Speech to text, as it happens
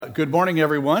Good morning,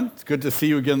 everyone. It's good to see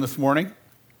you again this morning.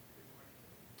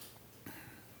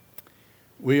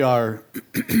 We are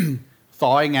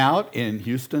thawing out in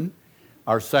Houston,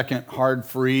 our second hard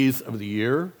freeze of the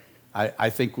year.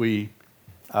 I think we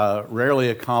rarely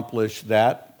accomplish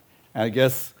that. And I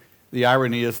guess the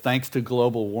irony is, thanks to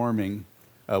global warming,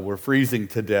 we're freezing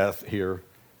to death here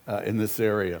in this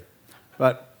area.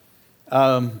 But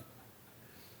I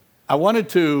wanted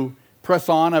to press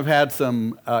on. I've had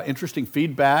some interesting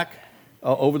feedback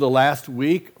over the last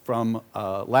week from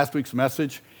last week's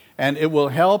message, and it will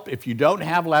help. If you don't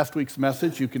have last week's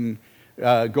message, you can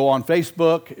go on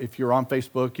Facebook. If you're on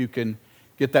Facebook, you can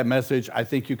get that message. I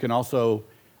think you can also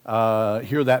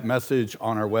hear that message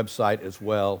on our website as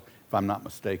well, if I'm not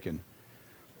mistaken.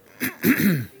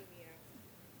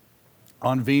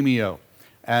 On Vimeo.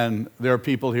 And there are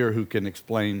people here who can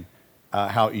explain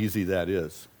how easy that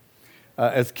is.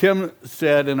 As Kim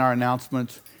said in our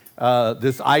announcement,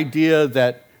 this idea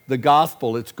that the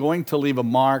gospel, it's going to leave a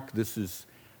mark. This is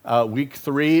week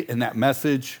 3 in that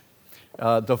message.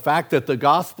 The fact that the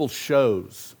gospel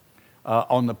shows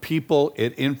on the people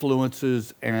it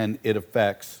influences and it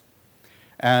affects.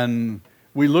 And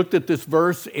we looked at this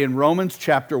verse in Romans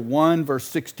chapter 1, verse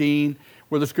 16,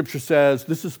 where the scripture says,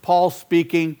 this is Paul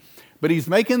speaking, but he's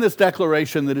making this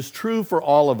declaration that is true for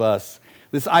all of us.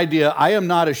 This idea, I am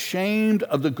not ashamed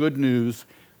of the good news.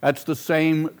 That's the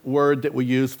same word that we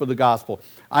use for the gospel.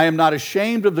 I am not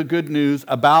ashamed of the good news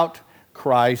about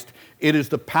Christ. It is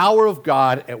the power of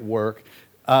God at work,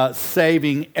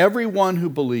 saving everyone who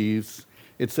believes.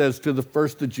 It says to the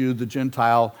first the Jew, the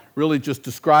Gentile, really just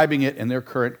describing it in their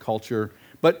current culture,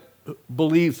 but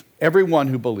believes, everyone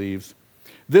who believes.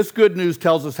 This good news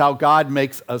tells us how God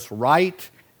makes us right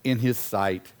in his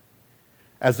sight.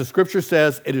 As the scripture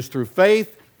says, it is through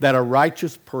faith that a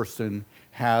righteous person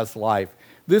has life.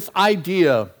 This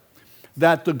idea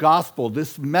that the gospel,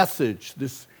 this message,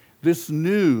 this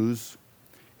news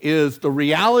is the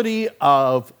reality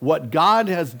of what God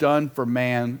has done for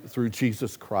man through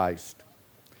Jesus Christ.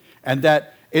 And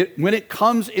that when it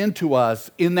comes into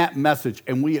us in that message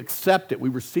and we accept it, we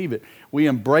receive it, we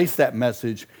embrace that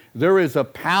message, there is a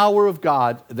power of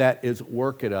God that is at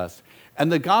work at us. And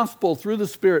the gospel, through the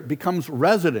Spirit, becomes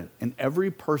resident in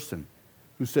every person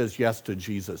who says yes to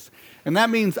Jesus. And that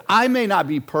means I may not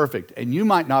be perfect, and you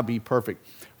might not be perfect.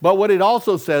 But what it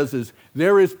also says is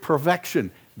there is perfection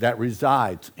that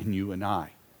resides in you and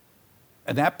I.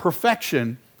 And that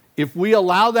perfection, if we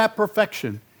allow that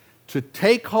perfection to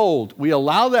take hold, we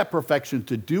allow that perfection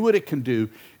to do what it can do,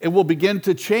 it will begin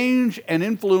to change and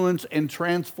influence and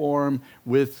transform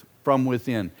from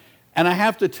within. And I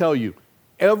have to tell you,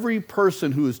 every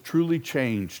person who is truly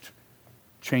changed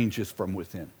changes from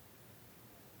within.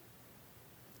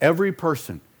 Every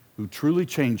person who truly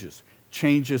changes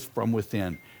from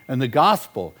within. And the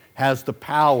gospel has the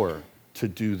power to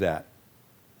do that.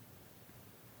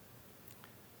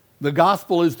 The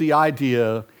gospel is the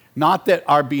idea, not that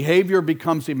our behavior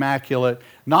becomes immaculate,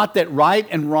 not that right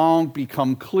and wrong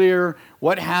become clear.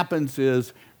 What happens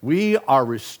is we are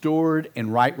restored in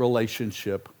right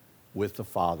relationship with the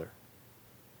Father.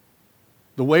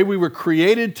 The way we were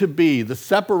created to be, the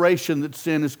separation that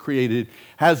sin has created,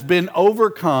 has been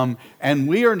overcome, and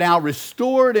we are now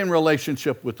restored in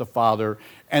relationship with the Father,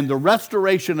 and the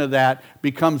restoration of that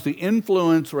becomes the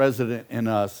influence resident in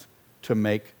us to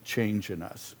make change in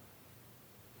us.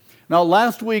 Now,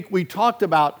 last week we talked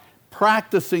about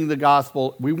practicing the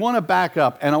gospel. We want to back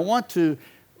up, and I want to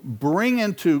bring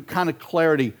into kind of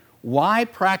clarity why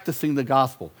practicing the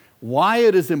gospel, why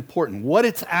it is important, what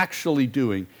it's actually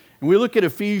doing. And we look at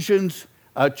Ephesians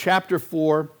chapter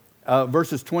 4,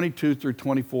 verses 22 through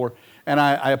 24. And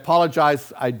I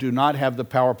apologize, I do not have the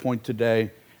PowerPoint today.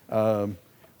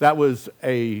 That was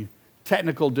a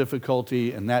technical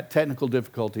difficulty, and that technical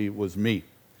difficulty was me.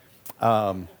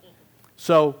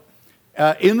 So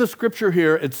in the scripture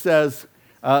here, it says,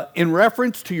 in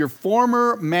reference to your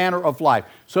former manner of life.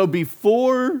 So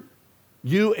before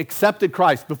you accepted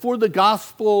Christ, before the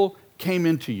gospel came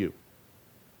into you,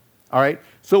 all right?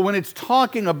 So when it's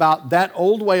talking about that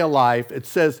old way of life, it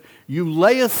says you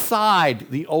lay aside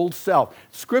the old self.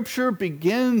 Scripture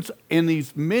begins in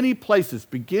these many places,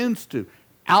 begins to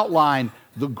outline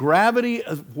the gravity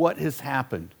of what has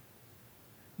happened,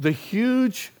 the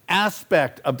huge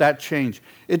aspect of that change.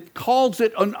 It calls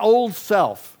it an old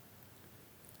self.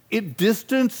 It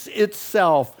distanced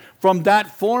itself from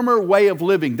that former way of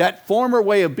living, that former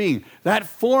way of being, that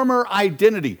former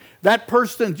identity. That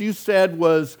person you said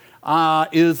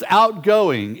is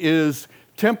outgoing, is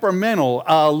temperamental,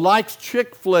 likes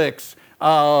chick flicks,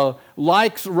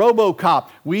 likes RoboCop.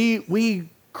 We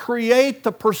create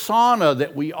the persona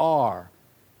that we are.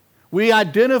 We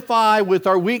identify with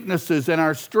our weaknesses and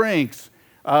our strengths.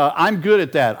 I'm good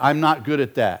at that. I'm not good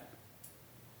at that.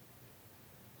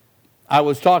 I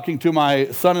was talking to my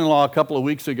son-in-law a couple of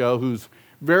weeks ago, who's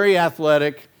very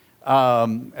athletic,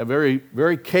 very,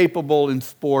 very capable in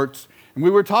sports. And we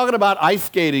were talking about ice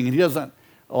skating, and he doesn't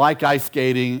like ice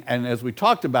skating. And as we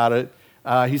talked about it,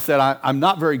 he said, I'm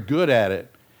not very good at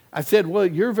it. I said, well,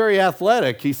 you're very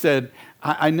athletic. He said,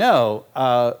 I know.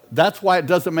 That's why it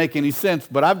doesn't make any sense.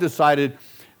 But I've decided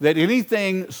that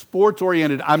anything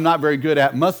sports-oriented I'm not very good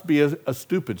at must be a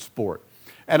stupid sport.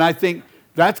 And I think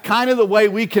that's kind of the way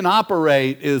we can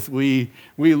operate, is we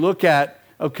look at,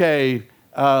 okay,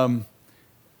 I'm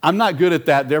not good at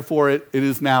that, therefore it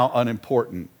is now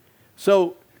unimportant.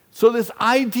 So this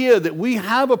idea that we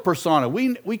have a persona,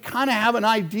 we kind of have an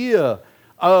idea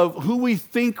of who we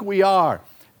think we are,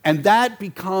 and that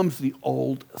becomes the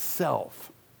old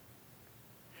self.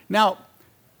 Now,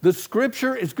 the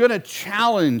Scripture is going to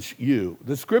challenge you.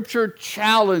 The Scripture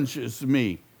challenges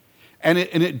me. And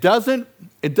it doesn't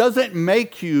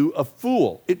make you a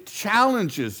fool. It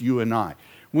challenges you and I.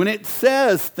 When it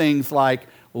says things like,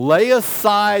 lay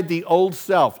aside the old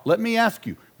self, let me ask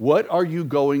you, what are you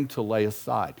going to lay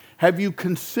aside? Have you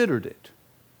considered it?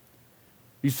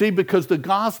 You see, because the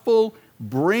gospel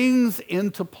brings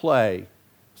into play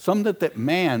something that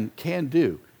man can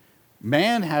do.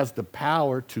 Man has the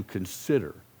power to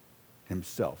consider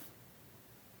himself.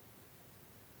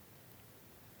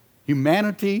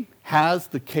 Humanity has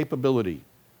the capability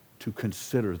to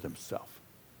consider themselves,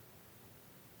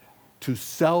 to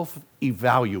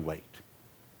self-evaluate,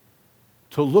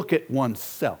 to look at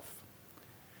oneself.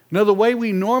 Now, the way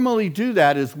we normally do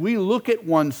that is we look at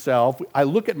oneself, I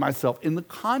look at myself in the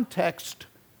context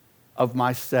of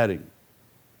my setting.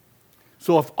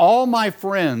 So if all my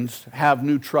friends have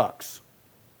new trucks,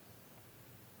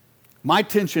 my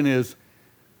tension is,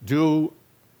 do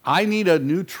I need a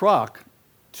new truck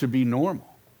to be normal?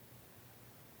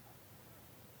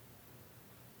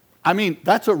 I mean,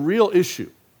 that's a real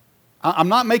issue. I'm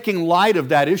not making light of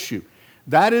that issue.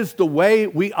 That is the way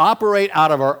we operate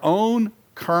out of our own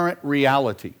current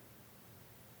reality.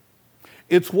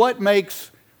 It's what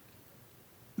makes,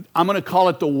 I'm going to call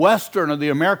it the Western or the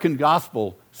American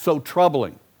gospel, so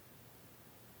troubling.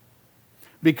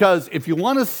 Because if you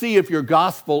want to see if your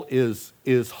gospel is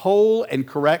whole and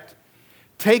correct,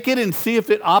 take it and see if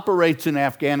it operates in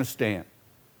Afghanistan.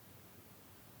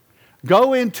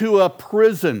 Go into a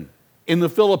prison in the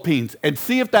Philippines and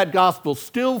see if that gospel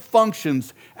still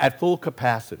functions at full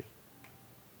capacity.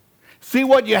 See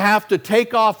what you have to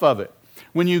take off of it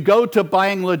when you go to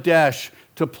Bangladesh,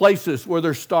 to places where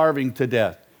they're starving to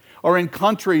death, or in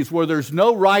countries where there's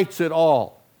no rights at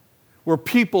all, where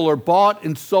people are bought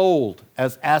and sold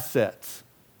as assets.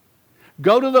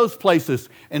 Go to those places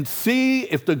and see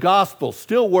if the gospel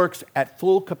still works at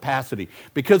full capacity.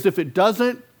 Because if it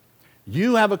doesn't,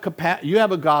 you have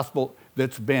a gospel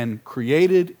that's been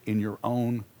created in your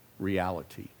own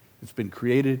reality. It's been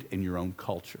created in your own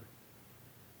culture.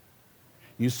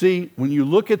 You see, when you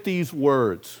look at these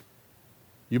words,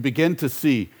 you begin to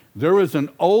see there is an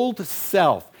old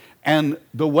self. And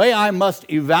the way I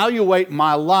must evaluate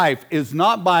my life is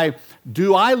not by,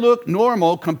 do I look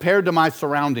normal compared to my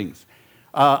surroundings?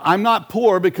 I'm not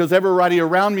poor because everybody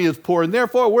around me is poor, and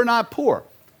therefore we're not poor.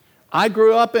 I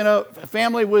grew up in a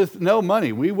family with no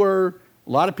money. We were,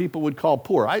 a lot of people would call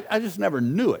poor. I just never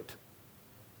knew it.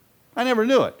 I never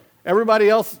knew it. Everybody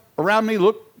else around me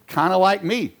looked kind of like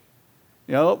me.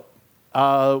 You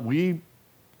know, we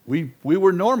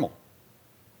were normal.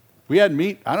 We had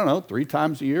meat, I don't know, 3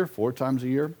 times a year, 4 times a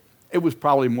year. It was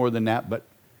probably more than that, but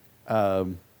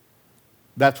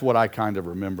that's what I kind of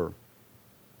remember.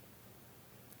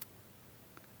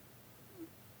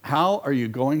 How are you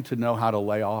going to know how to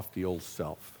lay off the old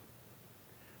self?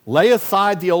 Lay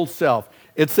aside the old self.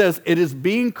 It says it is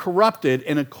being corrupted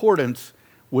in accordance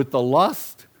with the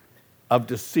lust of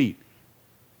deceit.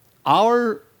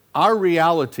 Our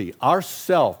reality, our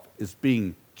self is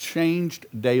being changed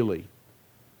daily.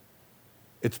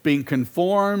 It's being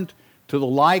conformed to the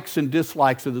likes and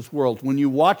dislikes of this world. When you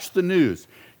watch the news,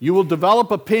 you will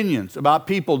develop opinions about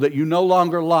people that you no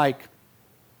longer like.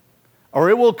 Or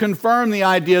it will confirm the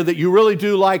idea that you really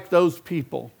do like those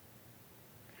people.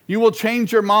 You will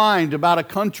change your mind about a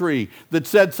country that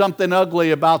said something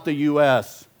ugly about the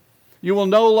U.S. You will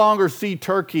no longer see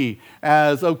Turkey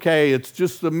as, okay, it's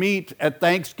just the meat at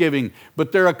Thanksgiving,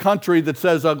 but they're a country that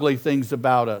says ugly things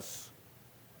about us.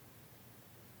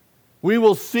 We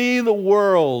will see the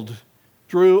world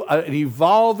through an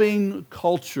evolving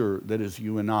culture that is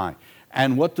you and I.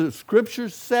 And what the Scripture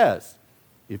says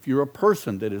if you're a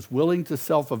person that is willing to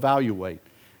self-evaluate,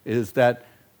 is that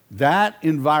that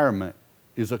environment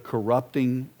is a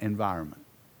corrupting environment.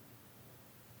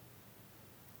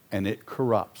 And it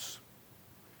corrupts.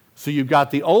 So you've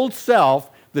got the old self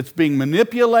that's being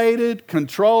manipulated,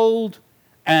 controlled,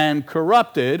 and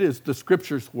corrupted, is the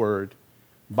Scripture's word,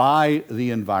 by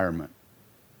the environment.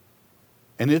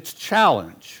 And its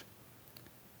challenge: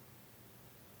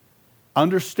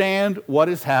 understand what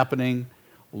is happening,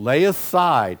 lay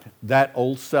aside that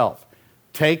old self,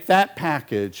 take that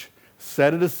package,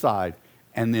 set it aside,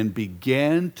 and then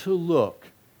begin to look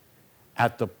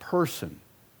at the person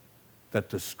that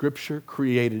the Scripture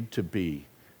created to be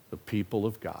the people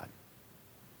of God.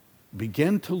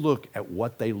 Begin to look at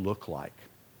what they look like.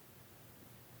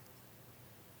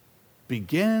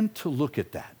 Begin to look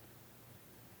at that.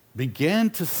 Begin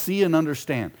to see and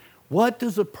understand, what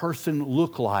does a person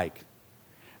look like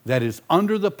that is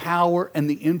under the power and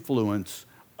the influence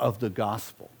of the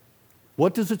gospel?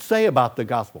 What does it say about the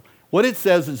gospel? What it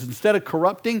says is, instead of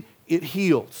corrupting, it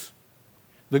heals.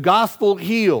 The gospel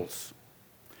heals.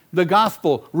 The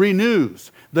gospel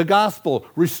renews. The gospel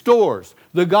restores.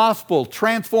 The gospel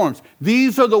transforms.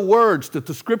 These are the words that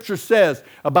the Scripture says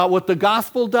about what the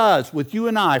gospel does with you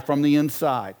and I from the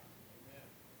inside.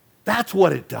 That's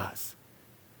what it does.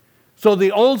 So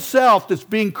the old self that's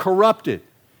being corrupted,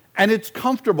 and it's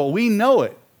comfortable. We know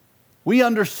it. We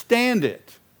understand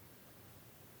it.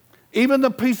 Even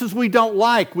the pieces we don't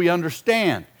like, we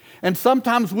understand. And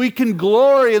sometimes we can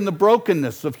glory in the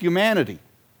brokenness of humanity.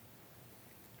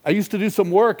 I used to do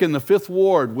some work in the Fifth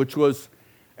Ward, which was,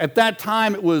 at that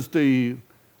time, it was the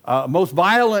most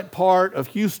violent part of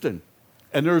Houston.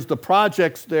 And there's the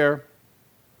projects there.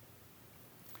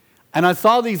 And I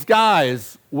saw these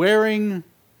guys wearing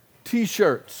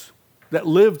T-shirts that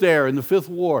lived there in the Fifth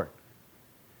Ward.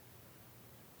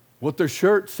 What their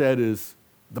shirt said is,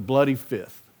 the Bloody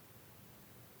Fifth.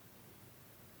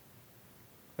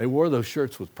 They wore those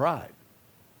shirts with pride.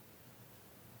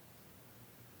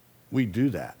 We do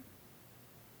that.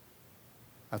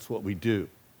 That's what we do.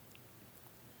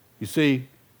 You see,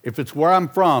 if it's where I'm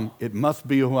from, it must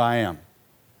be who I am.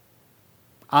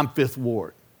 I'm Fifth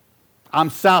Ward. I'm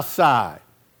South Side.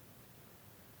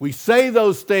 We say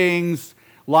those things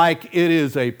like it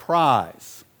is a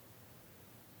prize.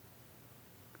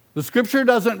 The Scripture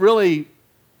doesn't really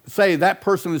say that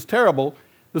person is terrible.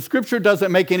 The Scripture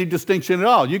doesn't make any distinction at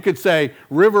all. You could say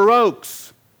River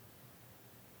Oaks.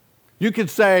 You could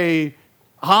say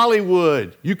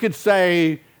Hollywood. You could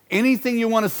say anything you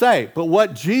want to say. But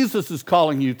what Jesus is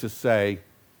calling you to say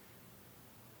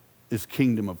is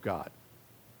kingdom of God.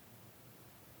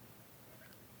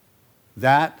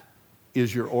 That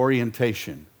is your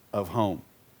orientation of home.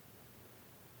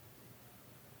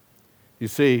 You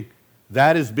see,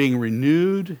 that is being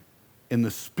renewed in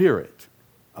the spirit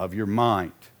of your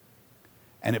mind.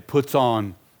 And it puts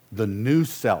on the new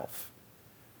self,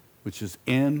 which is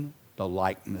in the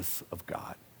likeness of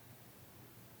God.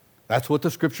 That's what the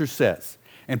Scripture says.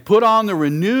 And put on the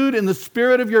renewed in the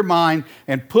spirit of your mind,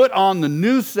 and put on the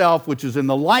new self, which is in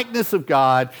the likeness of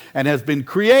God, and has been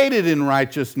created in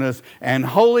righteousness and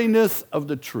holiness of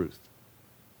the truth.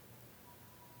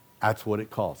 That's what it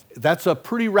calls. That's a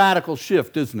pretty radical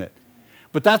shift, isn't it?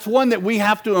 But that's one that we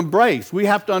have to embrace. We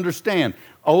have to understand.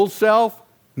 Old self,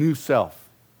 new self.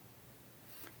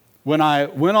 When I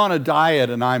went on a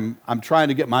diet and I'm trying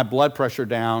to get my blood pressure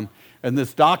down, and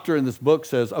this doctor in this book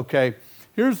says, okay,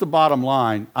 here's the bottom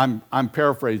line. I'm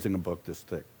paraphrasing a book this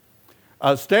thick.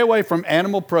 Stay away from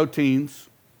animal proteins,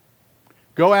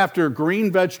 go after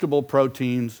green vegetable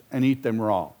proteins, and eat them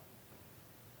raw.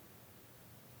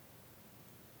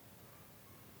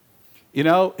 You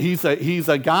know, he's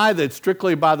a guy that's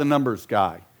strictly by the numbers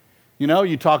guy. You know,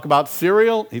 you talk about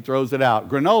cereal, he throws it out.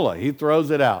 Granola, he throws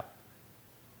it out.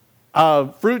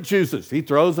 Fruit juices, he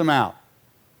throws them out.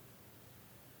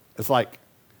 It's like,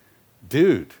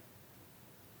 dude,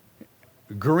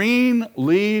 green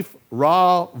leaf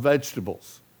raw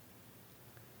vegetables.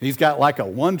 He's got like a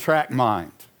one-track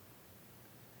mind.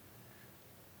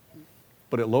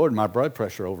 But it lowered my blood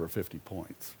pressure over 50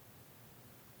 points.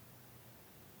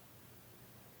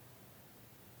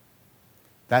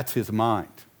 That's his mind.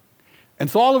 And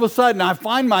so all of a sudden I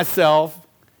find myself,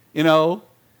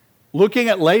 looking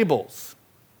at labels.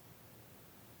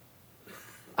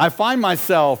 I find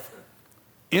myself,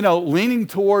 leaning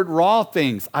toward raw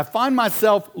things. I find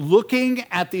myself looking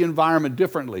at the environment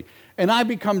differently, and I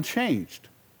become changed.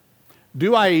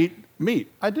 Do I eat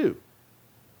meat? I do.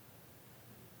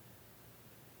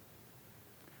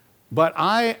 But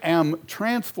I am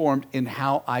transformed in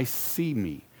how I see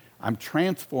me. I'm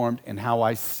transformed in how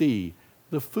I see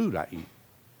the food I eat.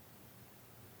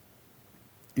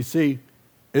 You see,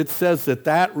 it says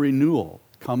that renewal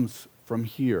comes from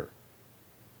here.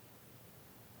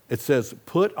 It says,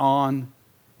 put on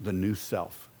the new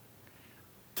self.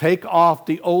 Take off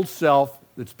the old self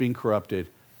that's being corrupted.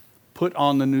 Put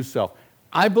on the new self.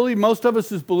 I believe most of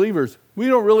us as believers, we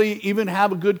don't really even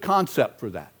have a good concept for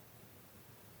that.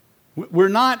 We're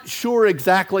not sure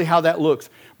exactly how that looks.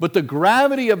 But the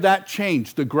gravity of that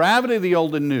change, the gravity of the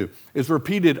old and new, is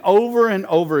repeated over and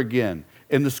over again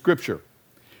in the Scripture.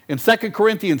 In 2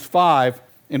 Corinthians 5,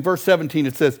 in verse 17,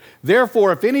 it says,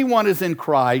 therefore, if anyone is in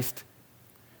Christ,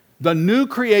 the new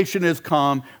creation has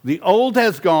come, the old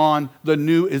has gone, the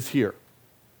new is here.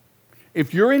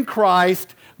 If you're in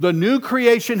Christ, the new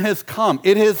creation has come.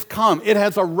 It has come. It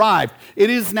has arrived. It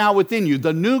is now within you.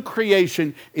 The new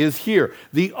creation is here.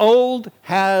 The old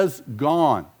has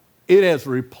gone. It has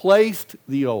replaced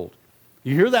the old.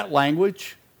 You hear that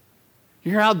language?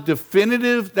 You hear how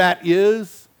definitive that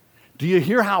is? Do you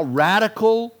hear how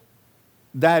radical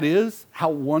that is? How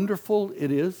wonderful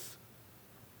it is?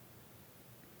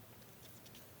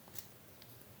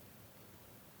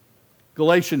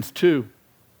 Galatians 2,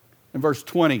 in verse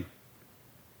 20.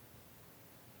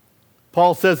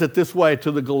 Paul says it this way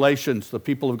to the Galatians, the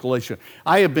people of Galatia.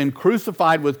 I have been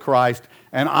crucified with Christ,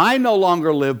 and I no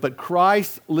longer live, but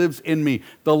Christ lives in me.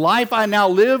 The life I now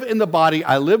live in the body,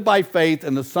 I live by faith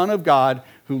in the Son of God,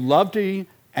 who loved me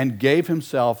and gave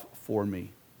himself for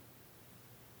me.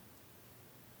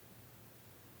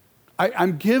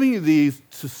 I'm giving you these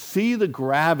to see the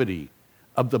gravity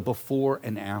of the before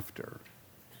and after.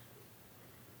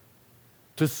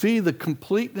 To see the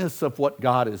completeness of what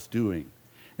God is doing.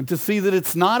 And to see that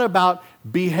it's not about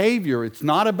behavior. It's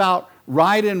not about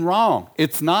right and wrong.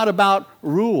 It's not about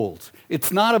rules.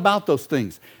 It's not about those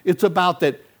things. It's about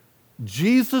that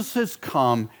Jesus has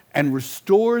come and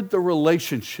restored the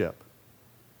relationship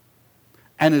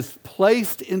and has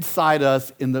placed inside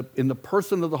us in the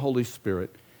person of the Holy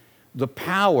Spirit the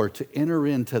power to enter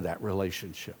into that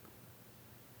relationship.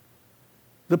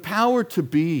 The power to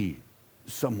be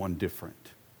someone different.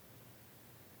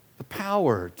 The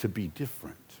power to be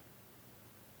different.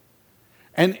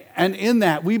 And in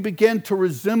that, we begin to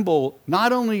resemble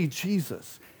not only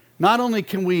Jesus, not only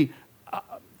can we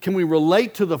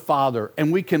relate to the Father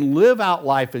and we can live out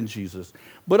life in Jesus,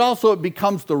 but also it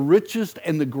becomes the richest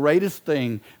and the greatest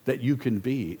thing that you can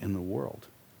be in the world.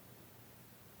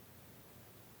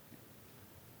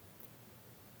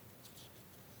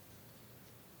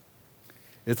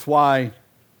 It's why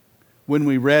when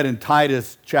we read in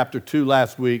Titus chapter 2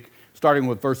 last week, starting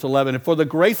with verse 11, and for the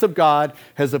grace of God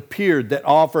has appeared that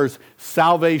offers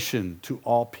salvation to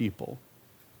all people.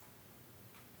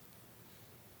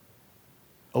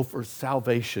 Offers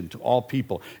salvation to all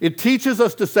people. It teaches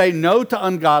us to say no to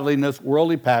ungodliness,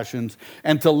 worldly passions,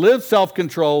 and to live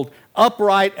self-controlled,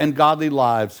 upright, and godly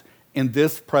lives in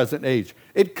this present age.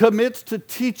 It commits to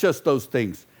teach us those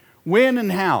things. When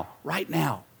and how? Right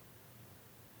now.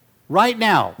 Right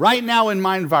now in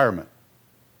my environment.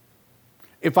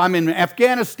 If I'm in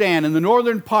Afghanistan, in the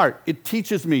northern part, it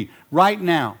teaches me right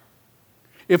now.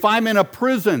 If I'm in a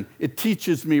prison, it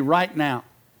teaches me right now.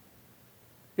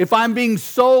 If I'm being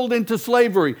sold into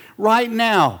slavery, right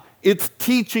now, it's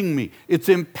teaching me. It's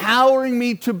empowering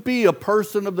me to be a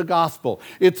person of the gospel.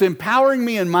 It's empowering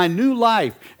me in my new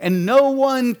life, and no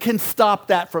one can stop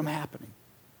that from happening.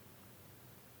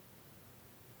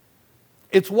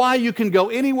 It's why you can go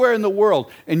anywhere in the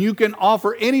world and you can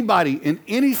offer anybody in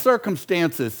any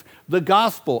circumstances the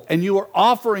gospel, and you are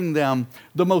offering them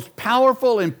the most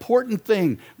powerful, important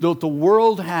thing that the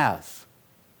world has.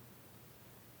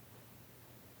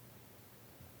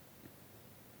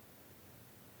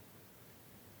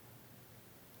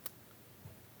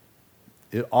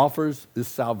 It offers this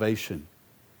salvation,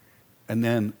 and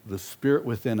then the Spirit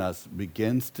within us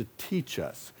begins to teach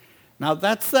us. Now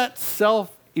that's that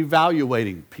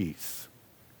self-evaluating piece.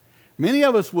 Many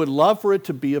of us would love for it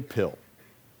to be a pill.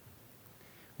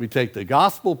 We take the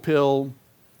gospel pill.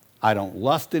 I don't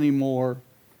lust anymore.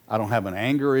 I don't have an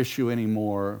anger issue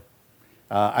anymore.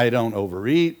 I don't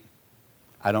overeat.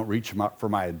 I don't reach for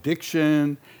my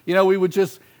addiction. You know, we would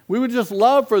just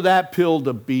love for that pill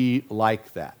to be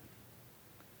like that.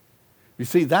 You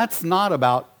see, that's not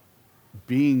about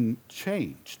being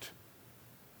changed.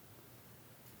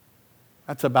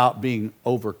 That's about being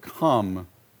overcome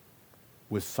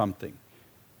with something.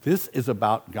 This is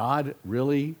about God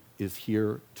really is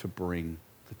here to bring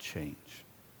the change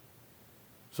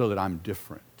so that I'm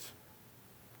different.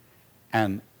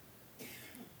 And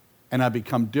I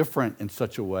become different in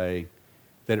such a way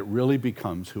that it really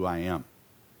becomes who I am.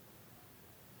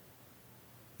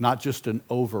 Not just an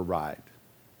override.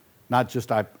 not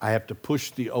just I have to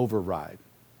push the override.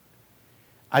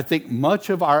 I think much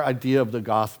of our idea of the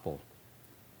gospel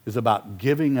is about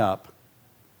giving up,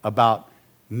 about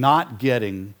not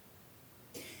getting,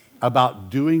 about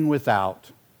doing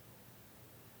without,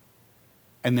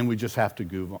 and then we just have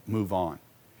to move on.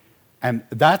 And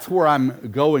that's where I'm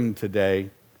going today.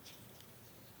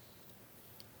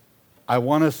 I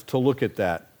want us to look at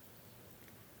that.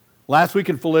 Last week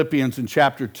in Philippians in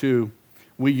chapter 2,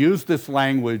 we used this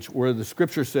language where the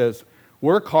scripture says,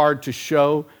 work hard to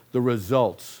show the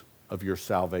results of your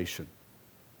salvation.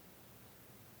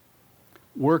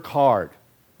 Work hard.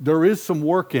 There is some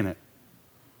work in it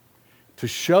to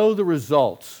show the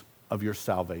results of your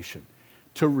salvation,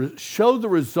 to show the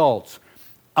results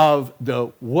of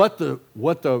what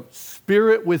the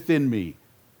Spirit within me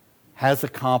has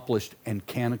accomplished and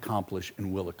can accomplish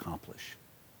and will accomplish.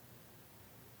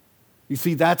 You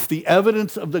see, that's the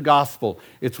evidence of the gospel.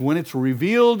 It's when it's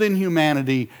revealed in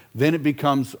humanity, then it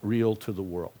becomes real to the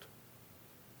world.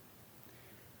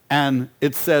 And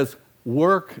it says,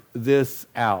 work this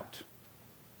out.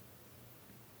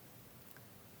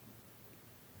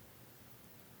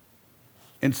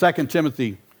 In 2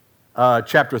 Timothy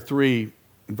chapter 3,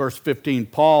 verse 15,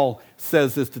 Paul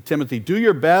says this to Timothy, do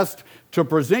your best to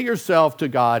present yourself to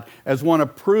God as one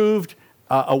approved,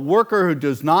 a worker who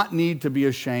does not need to be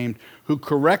ashamed, who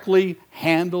correctly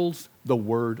handles the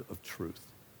word of truth.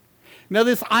 Now,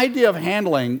 this idea of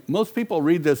handling, most people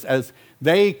read this as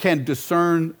they can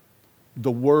discern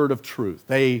the word of truth.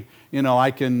 I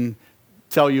can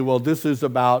tell you, well, this is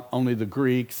about only the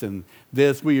Greeks and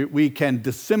this. We can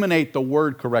disseminate the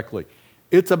word correctly.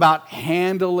 It's about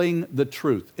handling the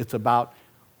truth. It's about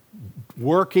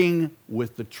working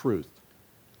with the truth.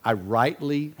 I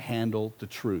rightly handle the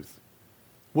truth.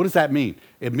 What does that mean?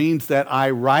 It means that I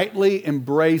rightly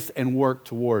embrace and work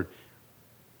toward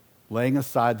laying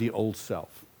aside the old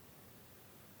self,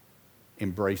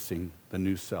 embracing the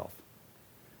new self,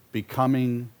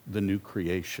 becoming the new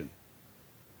creation.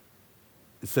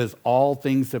 It says, all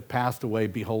things have passed away.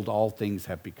 Behold, all things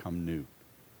have become new.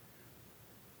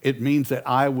 It means that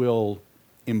I will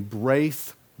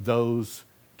embrace those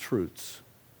truths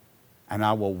and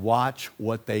I will watch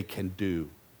what they can do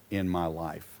in my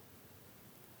life.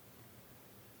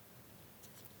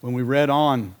 When we read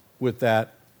on with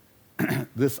that,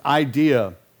 this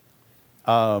idea,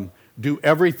 do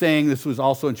everything, this was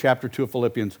also in chapter 2 of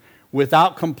Philippians,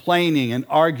 without complaining and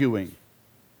arguing.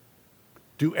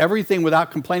 Do everything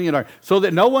without complaining and arguing, so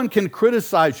that no one can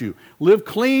criticize you. Live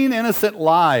clean, innocent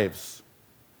lives,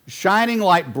 shining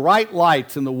like bright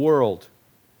lights in the world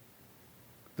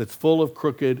that's full of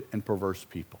crooked and perverse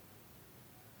people.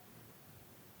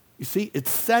 You see,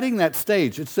 it's setting that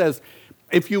stage. It says,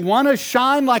 if you want to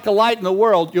shine like a light in the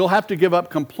world, you'll have to give up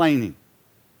complaining.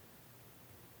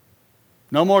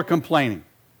 No more complaining.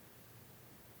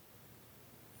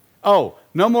 Oh,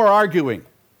 no more arguing.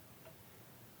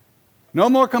 No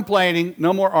more complaining,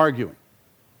 no more arguing.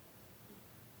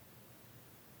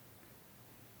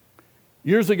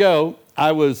 Years ago,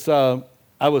 I was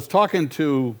talking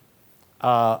to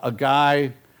a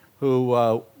guy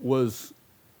who was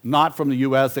not from the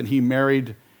U.S., and he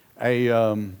married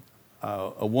a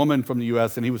woman from the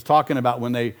U.S., and he was talking about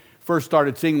when they first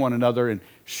started seeing one another, and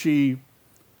she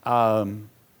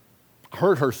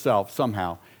hurt herself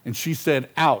somehow, and she said,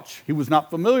 ouch. He was not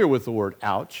familiar with the word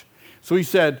ouch. So he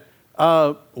said,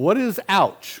 what is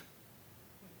ouch?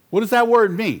 What does that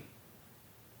word mean?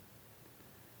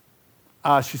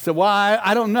 She said, well,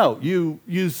 I don't know.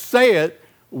 You say it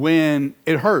when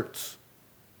it hurts.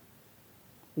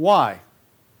 Why?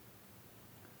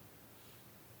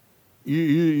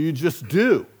 You just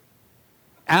do.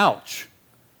 Ouch.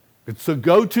 It's a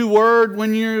go-to word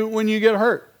when you get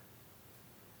hurt.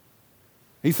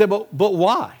 He said, but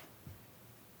why?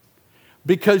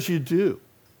 Because you do.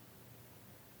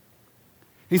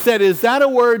 He said, is that a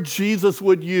word Jesus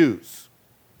would use?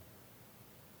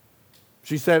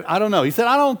 She said, I don't know. He said,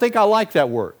 I don't think I like that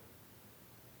word.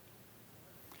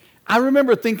 I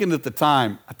remember thinking at the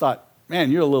time, I thought,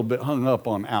 man, you're a little bit hung up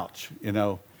on ouch, you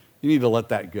know. You need to let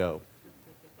that go.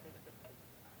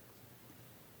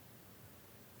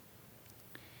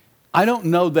 I don't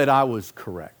know that I was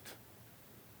correct.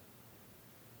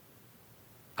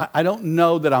 I don't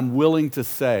know that I'm willing to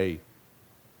say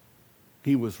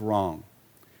he was wrong.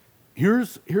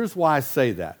 Here's why I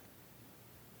say that.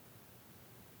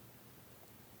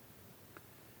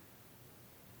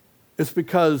 It's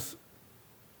because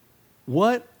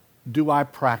what do I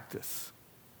practice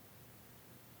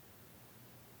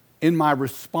in my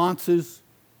responses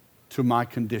to my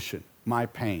condition, my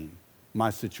pain, my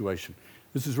situation?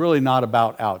 This is really not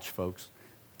about ouch, folks.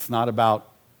 It's not about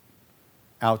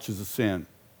ouch is a sin.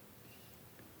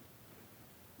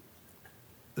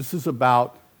 This is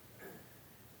about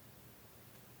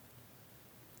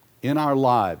in our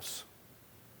lives.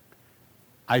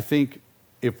 I think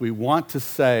if we want to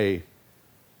say,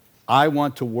 I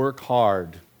want to work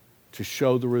hard to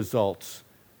show the results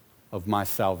of my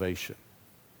salvation.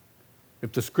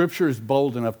 If the scripture is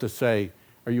bold enough to say,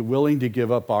 are you willing to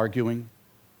give up arguing?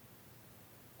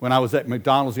 When I was at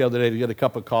McDonald's the other day to get a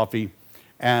cup of coffee,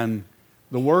 and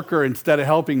the worker, instead of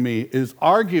helping me, is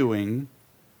arguing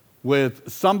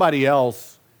with somebody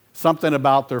else something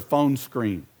about their phone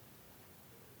screen.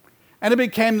 And it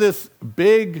became this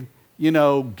big,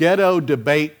 ghetto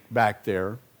debate back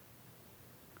there.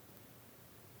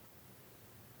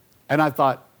 And I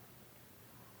thought,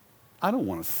 I don't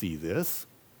want to see this.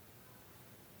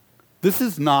 This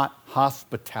is not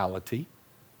hospitality.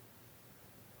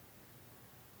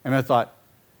 And I thought,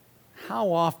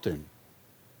 how often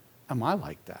am I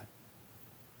like that?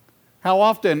 How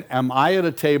often am I at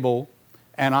a table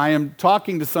and I am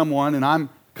talking to someone and I'm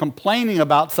complaining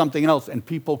about something else and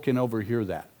people can overhear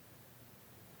that?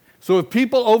 So if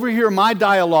people overhear my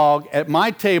dialogue at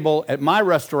my table, at my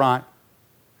restaurant,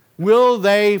 will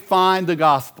they find the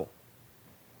gospel?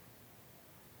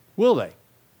 Will they?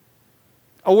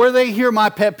 Or will they hear my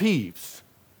pet peeves?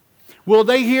 Will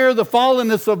they hear the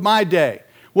fallenness of my day?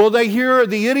 Will they hear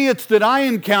the idiots that I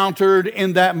encountered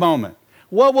in that moment?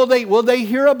 What will they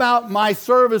hear about my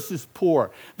service is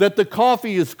poor, that the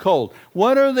coffee is cold?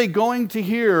 What are they going to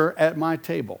hear at my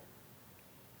table?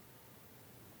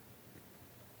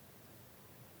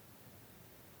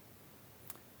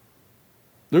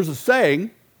 There's a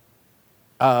saying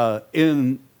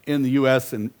in the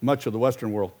U.S. and much of the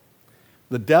Western world,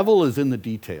 the devil is in the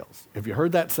details. Have you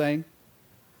heard that saying?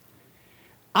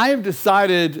 I have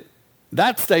decided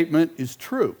that statement is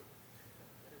true.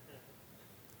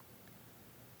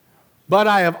 But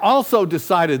I have also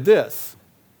decided this.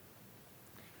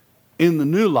 In the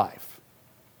new life,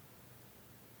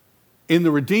 in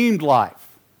the redeemed life.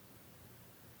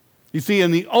 You see,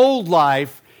 in the old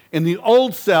life, in the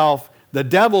old self, the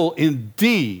devil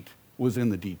indeed was in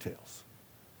the details.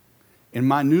 In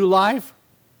my new life,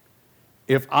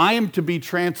 if I am to be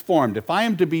transformed, if I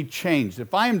am to be changed,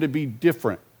 if I am to be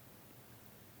different,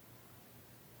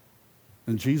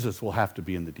 then Jesus will have to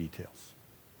be in the details.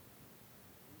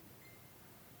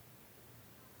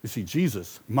 You see,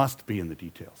 Jesus must be in the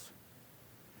details.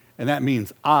 And that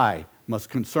means I must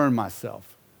concern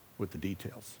myself with the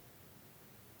details.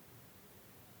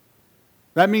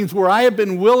 That means where I have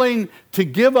been willing to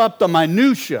give up the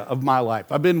minutia of my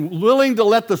life, I've been willing to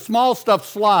let the small stuff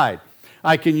slide.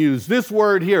 I can use this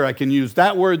word here, I can use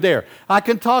that word there. I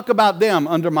can talk about them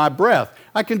under my breath.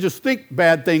 I can just think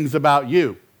bad things about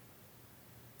you.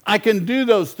 I can do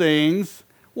those things.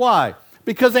 Why?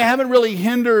 Because they haven't really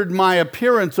hindered my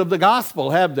appearance of the gospel,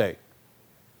 have they?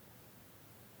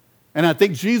 And I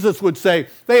think Jesus would say,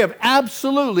 they have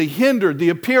absolutely hindered the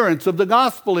appearance of the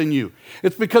gospel in you.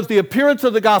 It's because the appearance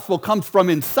of the gospel comes from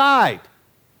inside.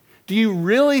 Do you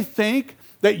really think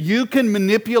that you can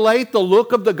manipulate the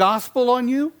look of the gospel on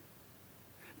you?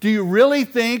 Do you really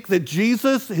think that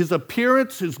Jesus, his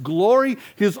appearance, his glory,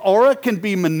 his aura can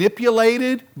be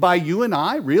manipulated by you and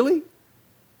I? Really?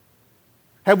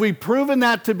 Have we proven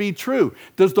that to be true?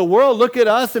 Does the world look at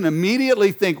us and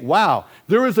immediately think, wow,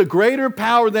 there is a greater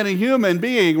power than a human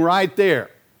being right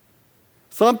there?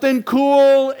 Something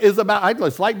cool is about, I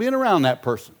just like being around that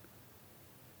person.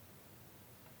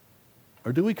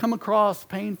 Or do we come across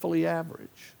painfully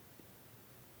average?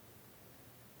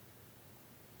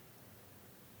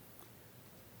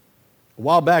 A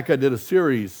while back I did a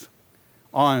series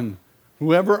on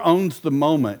whoever owns the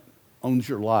moment owns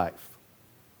your life.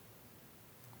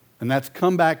 And that's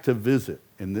come back to visit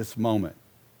in this moment.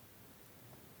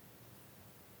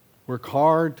 Work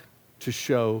hard to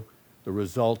show the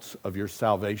results of your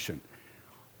salvation.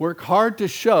 Work hard to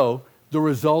show the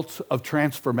results of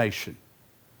transformation.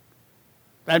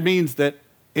 That means that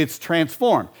it's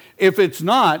transformed. If it's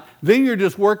not, then you're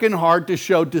just working hard to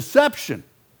show deception.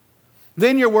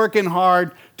 Then you're working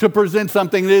hard to present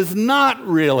something that is not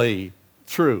really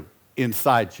true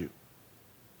inside you.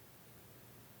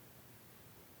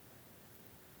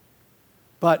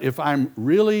 But if I'm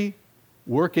really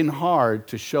working hard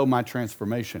to show my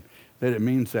transformation, then it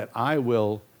means that I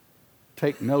will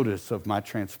take notice of my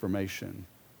transformation.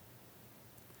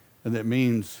 And that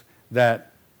means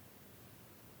that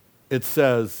it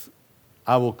says,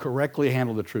 I will correctly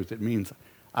handle the truth. It means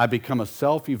I become a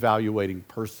self-evaluating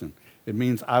person. It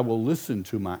means I will listen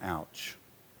to my ouch.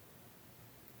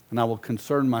 And I will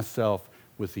concern myself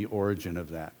with the origin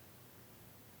of that.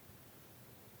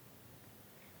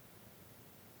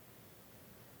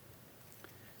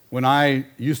 when I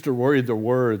used to worry the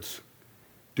words,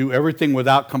 do everything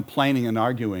without complaining and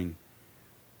arguing,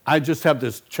 I just have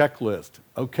this checklist.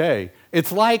 Okay,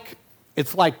 it's like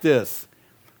this.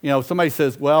 Somebody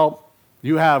says, well,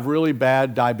 you have really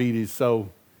bad diabetes, so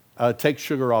take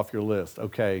sugar off your list.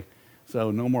 Okay,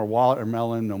 so no more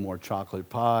watermelon, no more chocolate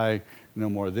pie, no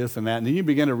more this and that. And then you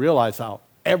begin to realize how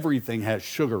everything has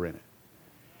sugar in it.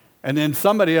 And then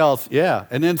somebody else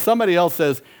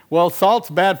says, well,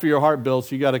 salt's bad for your heart, Bill,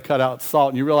 so you got to cut out salt.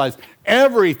 And you realize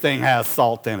everything has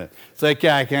salt in it. So I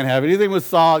can't have anything with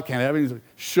salt, can't have any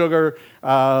sugar.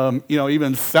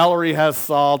 Even celery has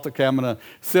salt. Okay, I'm going to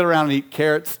sit around and eat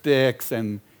carrot sticks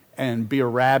and be a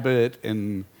rabbit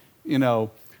and,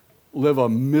 live a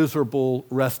miserable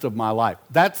rest of my life.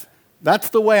 That's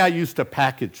the way I used to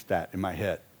package that in my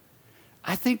head.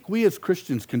 I think we as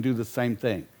Christians can do the same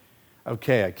thing.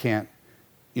 Okay, I can't,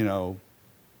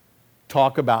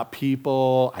 talk about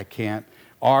people. I can't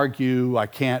argue. I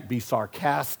can't be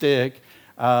sarcastic.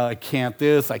 I can't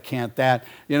this. I can't that.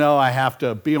 I have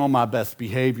to be on my best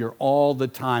behavior all the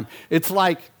time. It's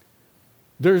like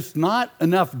there's not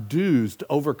enough do's to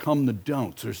overcome the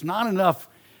don'ts. There's not enough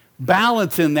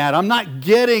balance in that. I'm not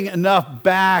getting enough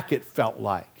back, it felt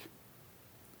like,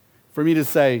 for me to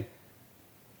say,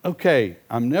 okay,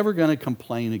 I'm never going to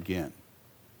complain again.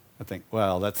 I think,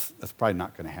 well, that's probably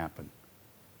not going to happen.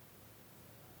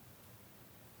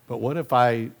 But what if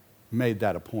I made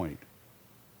that a point?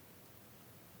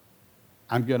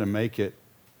 I'm going to make it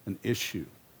an issue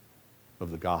of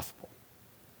the gospel.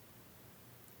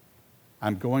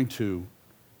 I'm going to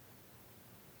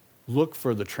look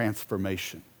for the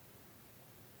transformation.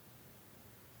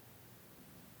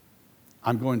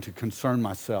 I'm going to concern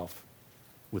myself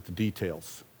with the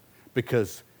details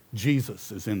because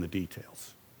Jesus is in the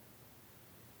details.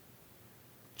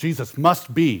 Jesus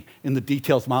must be in the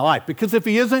details of my life, because if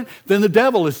he isn't, then the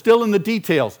devil is still in the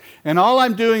details. And all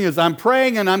I'm doing is I'm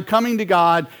praying and I'm coming to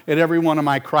God at every one of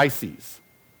my crises.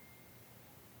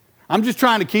 I'm just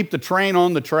trying to keep the train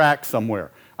on the track somewhere.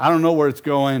 I don't know where it's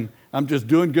going. I'm just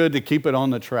doing good to keep it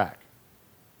on the track.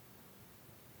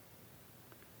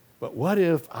 But what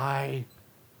if I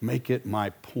make it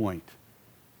my point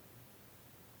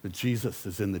that Jesus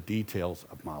is in the details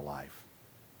of my life?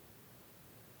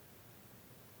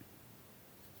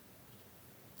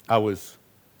 I was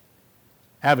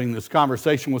having this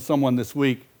conversation with someone this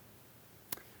week,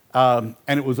 and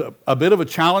it was a bit of a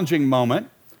challenging moment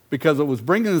because it was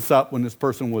bringing this up when this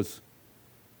person was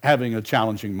having a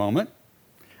challenging moment.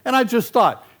 And I just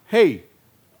thought, hey,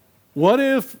 what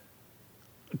if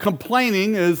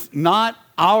complaining is not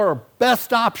our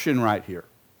best option right here?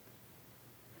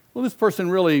 Well, this person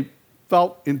really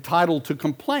felt entitled to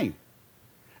complain.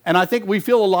 And I think we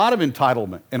feel a lot of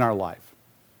entitlement in our life.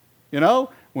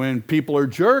 When people are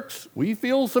jerks, we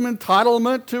feel some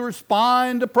entitlement to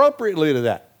respond appropriately to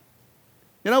that.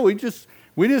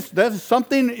 That's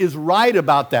something is right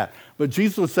about that. But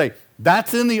Jesus would say,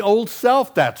 that's in the old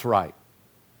self, that's right.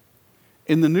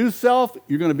 In the new self,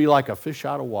 you're going to be like a fish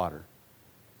out of water.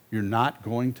 You're not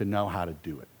going to know how to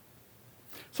do it.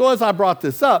 So as I brought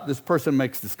this up, this person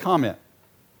makes this comment.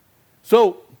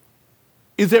 So,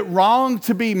 is it wrong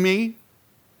to be me?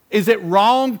 Is it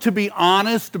wrong to be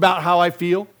honest about how I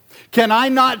feel? Can I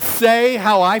not say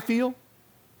how I feel?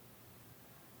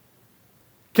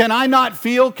 Can I not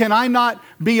feel? Can I not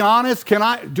be honest?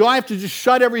 Do I have to just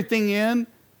shut everything in?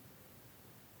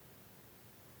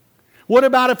 What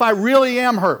about if I really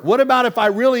am hurt? What about if I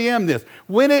really am this?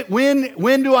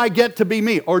 When do I get to be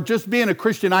me? Or just being a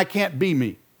Christian, I can't be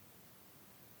me?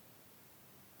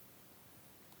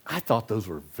 I thought those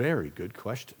were very good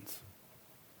questions.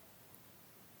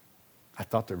 I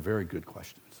thought they're very good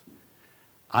questions.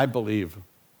 I believe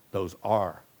those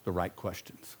are the right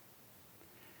questions.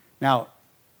 Now,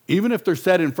 even if they're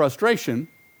said in frustration,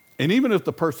 and even if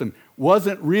the person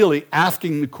wasn't really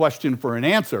asking the question for an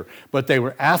answer, but they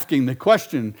were asking the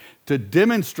question to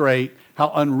demonstrate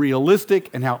how unrealistic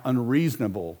and how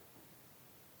unreasonable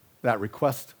that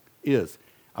request is,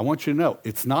 I want you to know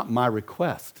it's not my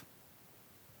request.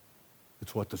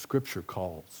 It's what the Scripture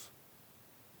calls.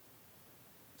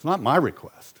 It's not my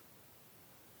request.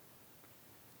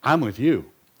 I'm with you.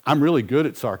 I'm really good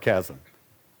at sarcasm,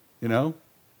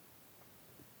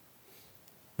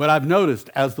 But I've noticed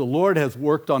as the Lord has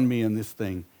worked on me in this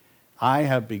thing, I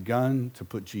have begun to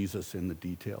put Jesus in the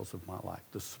details of my life,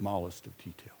 the smallest of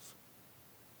details.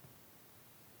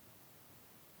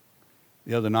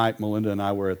 The other night, Melinda and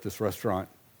I were at this restaurant,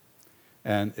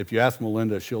 and if you ask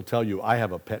Melinda, she'll tell you I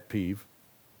have a pet peeve.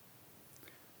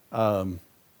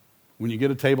 When you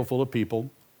get a table full of people,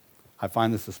 I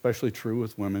find this especially true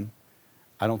with women,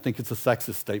 I don't think it's a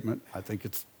sexist statement. I think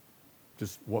it's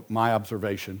just what my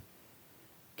observation.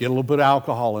 Get a little bit of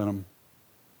alcohol in them.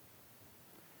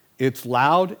 It's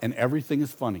loud and everything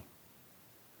is funny.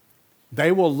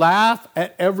 They will laugh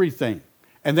at everything.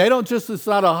 And they don't just, it's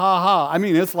not a ha-ha. I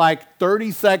mean, it's like 30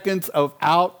 seconds of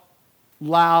out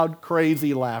loud,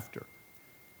 crazy laughter.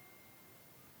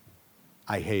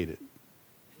 I hate it.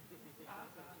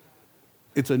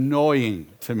 It's annoying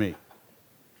to me.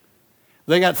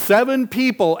 They got 7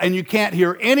 people, and you can't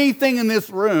hear anything in this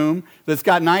room that's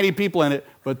got 90 people in it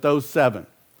but those 7.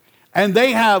 And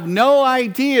they have no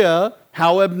idea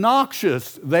how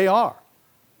obnoxious they are.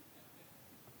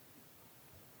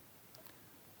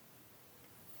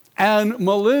 And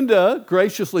Melinda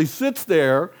graciously sits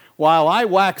there while I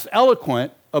wax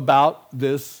eloquent about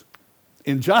this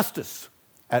injustice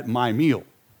at my meal.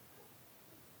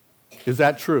 Is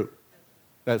that true?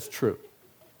 That's true.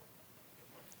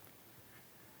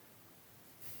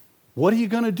 What are you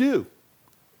going to do?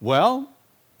 Well,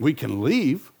 we can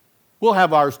leave. We'll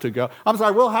have ours to go. I'm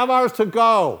sorry, we'll have ours to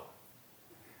go.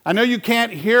 I know you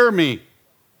can't hear me.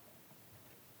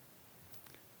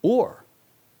 Or,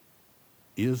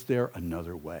 is there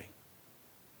another way?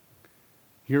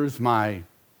 Here's my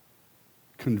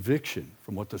conviction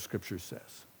from what the Scripture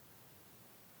says.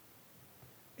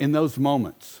 In those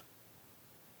moments,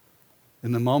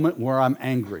 in the moment where I'm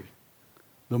angry,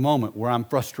 the moment where I'm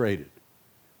frustrated,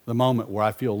 the moment where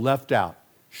I feel left out,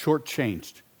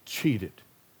 shortchanged, cheated,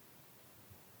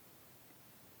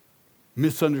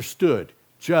 misunderstood,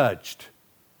 judged,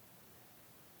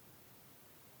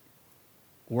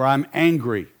 where I'm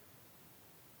angry,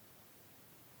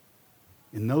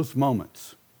 in those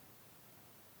moments,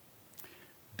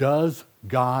 does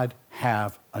God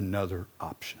have another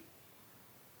option?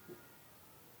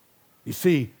 You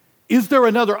see, is there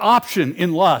another option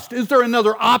in lust? Is there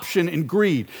another option in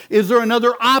greed? Is there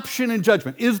another option in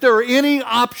judgment? Is there any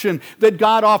option that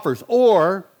God offers?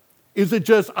 Or is it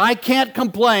just, I can't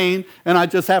complain and I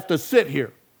just have to sit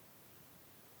here?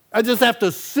 I just have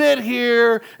to sit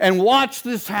here and watch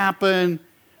this happen,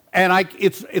 and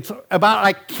it's about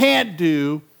I can't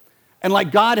do, and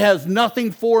like God has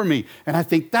nothing for me. And I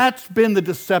think that's been the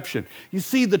deception. You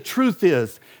see, the truth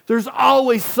is, there's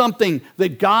always something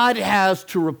that God has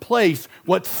to replace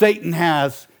what Satan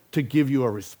has to give you a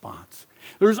response.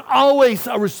 There's always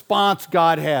a response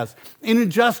God has. In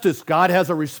injustice, God has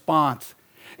a response.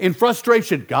 In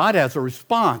frustration, God has a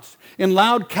response. In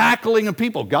loud cackling of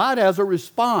people, God has a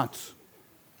response.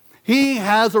 He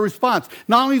has a response.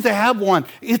 Not only does he have one,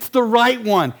 it's the right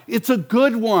one. It's a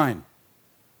good one.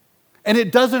 And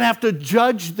it doesn't have to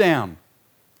judge them.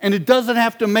 And it doesn't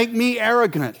have to make me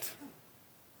arrogant.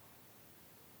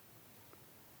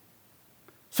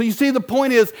 So you see, the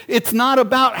point is, it's not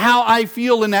about how I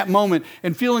feel in that moment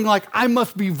and feeling like I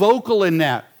must be vocal in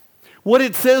that. What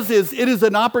it says is, it is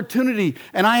an opportunity,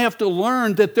 and I have to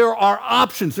learn that there are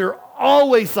options. There are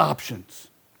always options.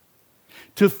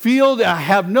 To feel that I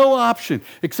have no option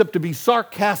except to be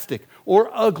sarcastic or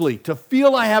ugly, to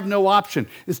feel I have no option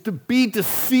is to be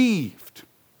deceived.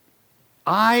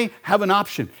 I have an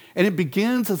option, and it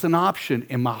begins as an option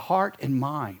in my heart and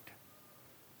mind.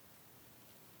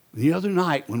 The other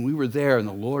night when we were there and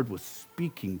the Lord was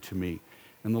speaking to me,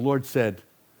 and the Lord said,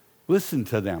 listen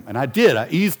to them. And I did. I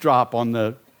eavesdropped on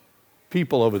the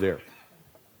people over there.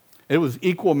 It was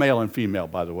equal male and female,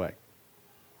 by the way.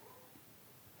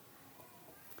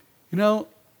 You know,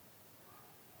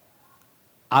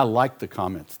 I liked the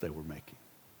comments they were making.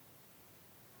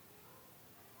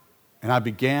 And I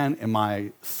began in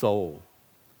my soul,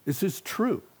 this is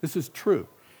true. This is true.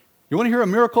 You want to hear a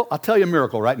miracle? I'll tell you a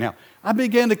miracle right now. I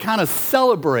began to kind of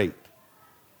celebrate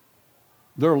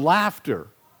their laughter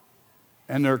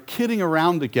and their kidding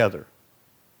around together.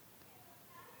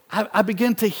 I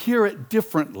began to hear it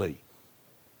differently.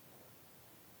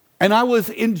 And I was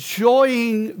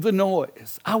enjoying the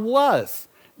noise. I was.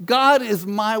 God is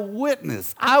my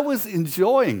witness. I was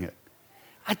enjoying it.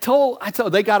 I told,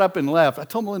 they got up and left. I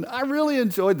told Melinda, I really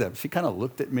enjoyed them. She kind of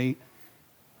looked at me.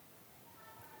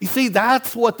 You see,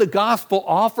 that's what the gospel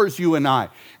offers you and I.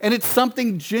 And it's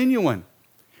something genuine.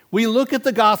 We look at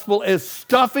the gospel as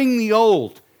stuffing the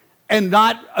old and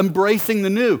not embracing the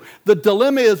new. The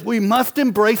dilemma is we must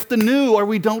embrace the new or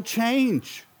we don't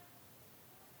change.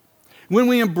 When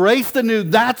we embrace the new,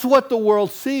 that's what the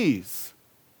world sees.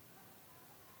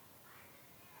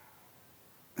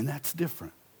 And that's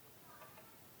different.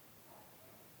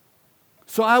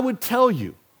 So I would tell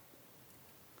you,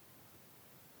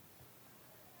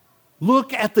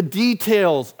 look at the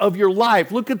details of your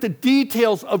life. Look at the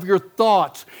details of your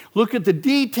thoughts. Look at the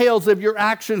details of your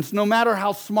actions, no matter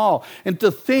how small. And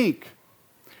to think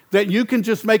that you can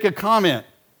just make a comment.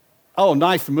 Oh,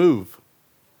 nice move.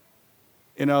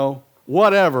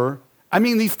 Whatever. I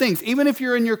mean, these things, even if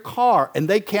you're in your car and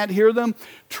they can't hear them,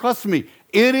 trust me,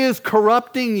 it is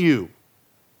corrupting you.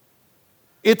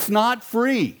 It's not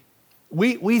free.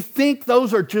 We think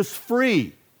those are just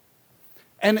free.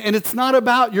 And it's not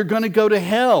about you're going to go to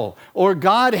hell or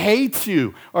God hates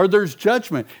you or there's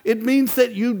judgment. It means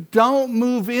that you don't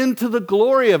move into the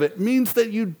glory of it. It means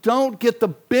that you don't get the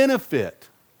benefit.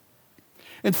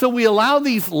 And so we allow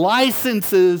these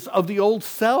licenses of the old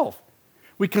self.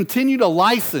 We continue to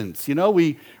license.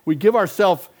 We give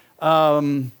ourselves,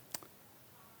 in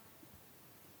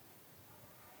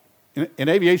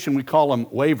aviation we call them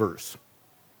waivers.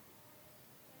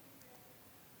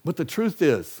 But the truth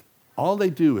is, all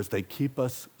they do is they keep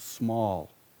us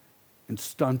small and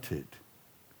stunted,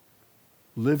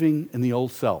 living in the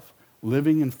old self,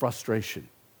 living in frustration,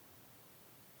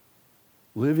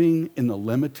 living in the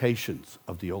limitations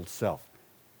of the old self.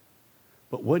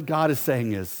 But what God is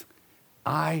saying is,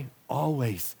 I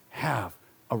always have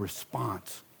a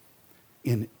response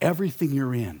in everything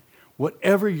you're in,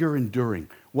 whatever you're enduring,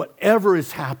 whatever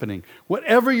is happening,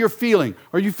 whatever you're feeling.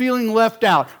 Are you feeling left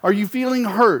out? Are you feeling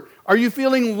hurt? Are you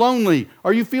feeling lonely?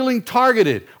 Are you feeling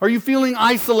targeted? Are you feeling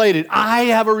isolated? I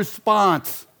have a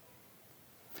response.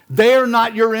 They are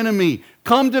not your enemy.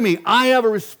 Come to me. I have a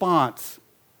response.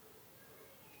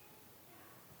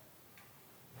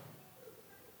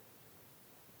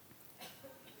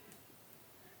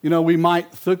 We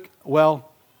might think, well,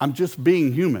 I'm just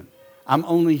being human. I'm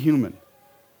only human.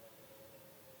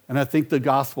 And I think the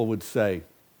gospel would say,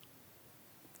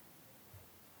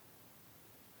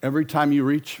 every time you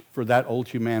reach for that old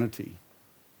humanity,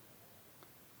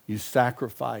 you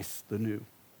sacrifice the new.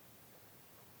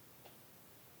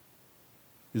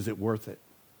 Is it worth it?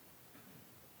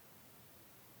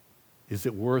 Is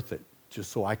it worth it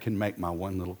just so I can make my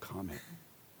one little comment?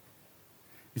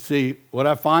 You see, what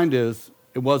I find is,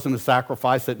 it wasn't a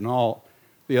sacrifice at all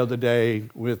the other day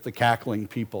with the cackling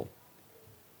people.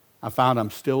 I found I'm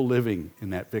still living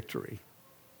in that victory.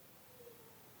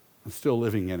 I'm still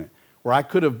living in it. Where I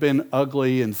could have been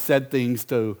ugly and said things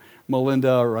to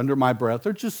Melinda or under my breath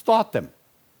or just thought them.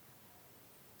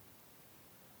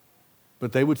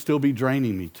 But they would still be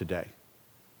draining me today.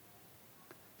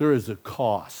 There is a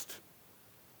cost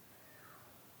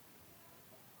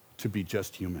to be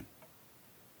just human.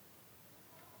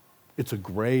 It's a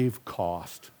grave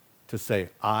cost to say,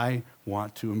 I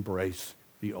want to embrace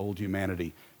the old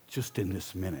humanity just in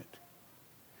this minute.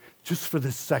 Just for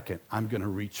this second, I'm going to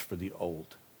reach for the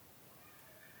old.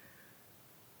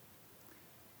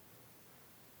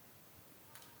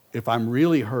 If I'm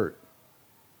really hurt,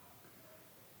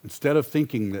 instead of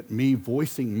thinking that me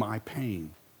voicing my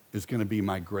pain is going to be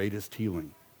my greatest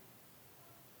healing,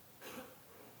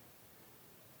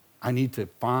 I need to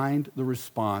find the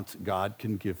response God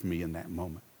can give me in that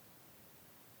moment.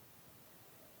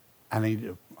 I need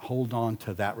to hold on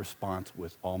to that response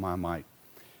with all my might.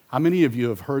 How many of you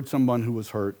have heard someone who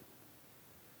was hurt,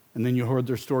 and then you heard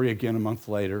their story again a month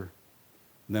later,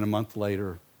 and then a month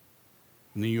later,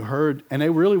 and then you heard, and they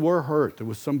really were hurt. There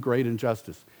was some great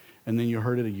injustice. And then you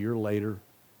heard it a year later,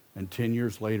 and 10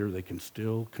 years later, they can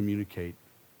still communicate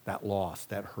that loss,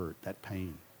 that hurt, that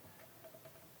pain.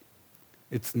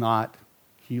 It's not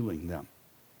healing them.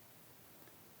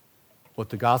 What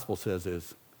the gospel says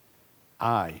is,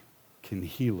 I can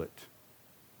heal it.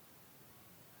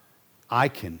 I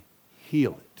can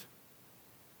heal it.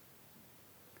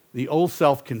 The old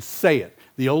self can say it.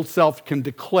 The old self can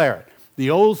declare it. The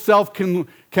old self can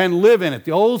live in it.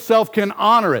 The old self can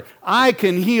honor it. I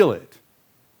can heal it.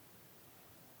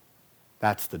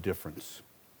 That's the difference.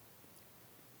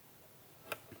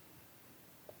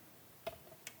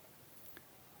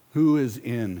 Who is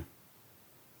in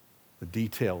the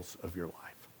details of your life?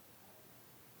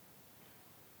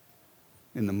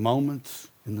 In the moments,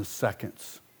 in the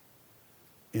seconds,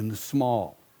 in the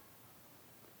small.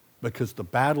 Because the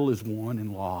battle is won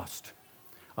and lost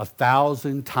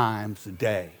 1,000 times a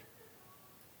day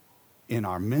in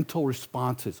our mental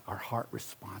responses, our heart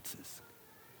responses.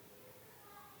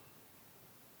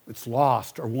 It's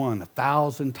lost or won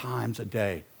 1,000 times a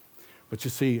day. But you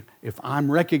see, if I'm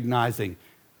recognizing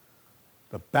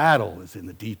the battle is in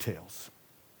the details,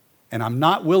 and I'm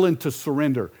not willing to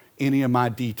surrender any of my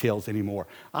details anymore.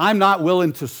 I'm not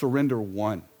willing to surrender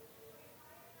one.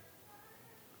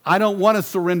 I don't want to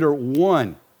surrender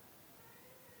one.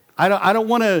 I don't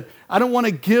want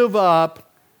to give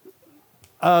up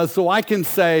so I can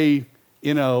say,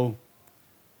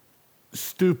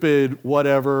 stupid,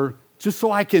 whatever, just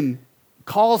so I can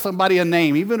call somebody a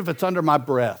name, even if it's under my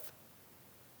breath.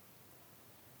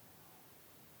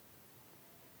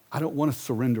 I don't want to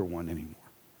surrender one anymore.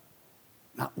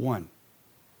 Not one.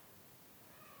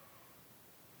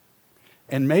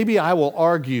 And maybe I will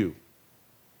argue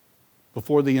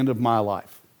before the end of my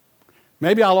life.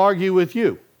 Maybe I'll argue with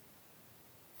you.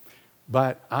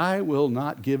 But I will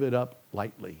not give it up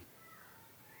lightly.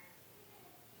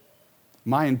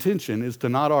 My intention is to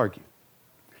not argue.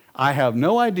 I have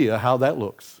no idea how that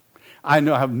looks. I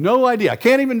have no idea. I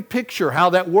can't even picture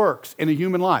how that works in a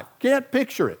human life. Can't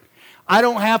picture it. I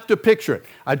don't have to picture it.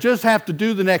 I just have to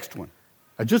do the next one.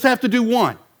 I just have to do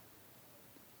one.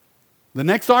 The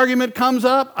next argument comes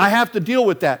up, I have to deal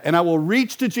with that. And I will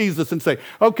reach to Jesus and say,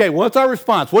 okay, what's our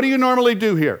response? What do you normally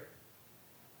do here?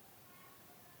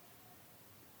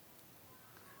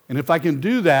 And if I can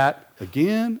do that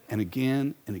again and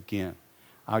again and again,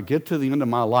 I'll get to the end of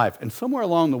my life. And somewhere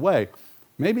along the way,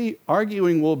 maybe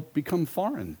arguing will become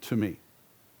foreign to me.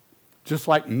 Just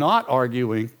like not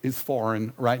arguing is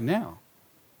foreign right now.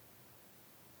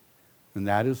 And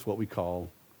that is what we call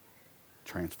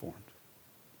transformed.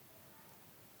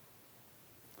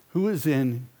 Who is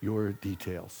in your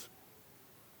details?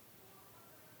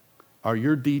 Are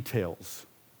your details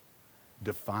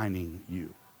defining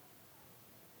you?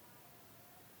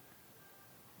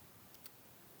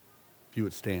 If you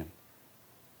would stand.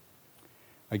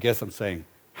 I guess I'm saying,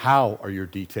 how are your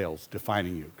details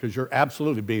defining you? Because you're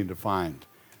absolutely being defined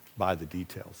by the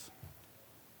details.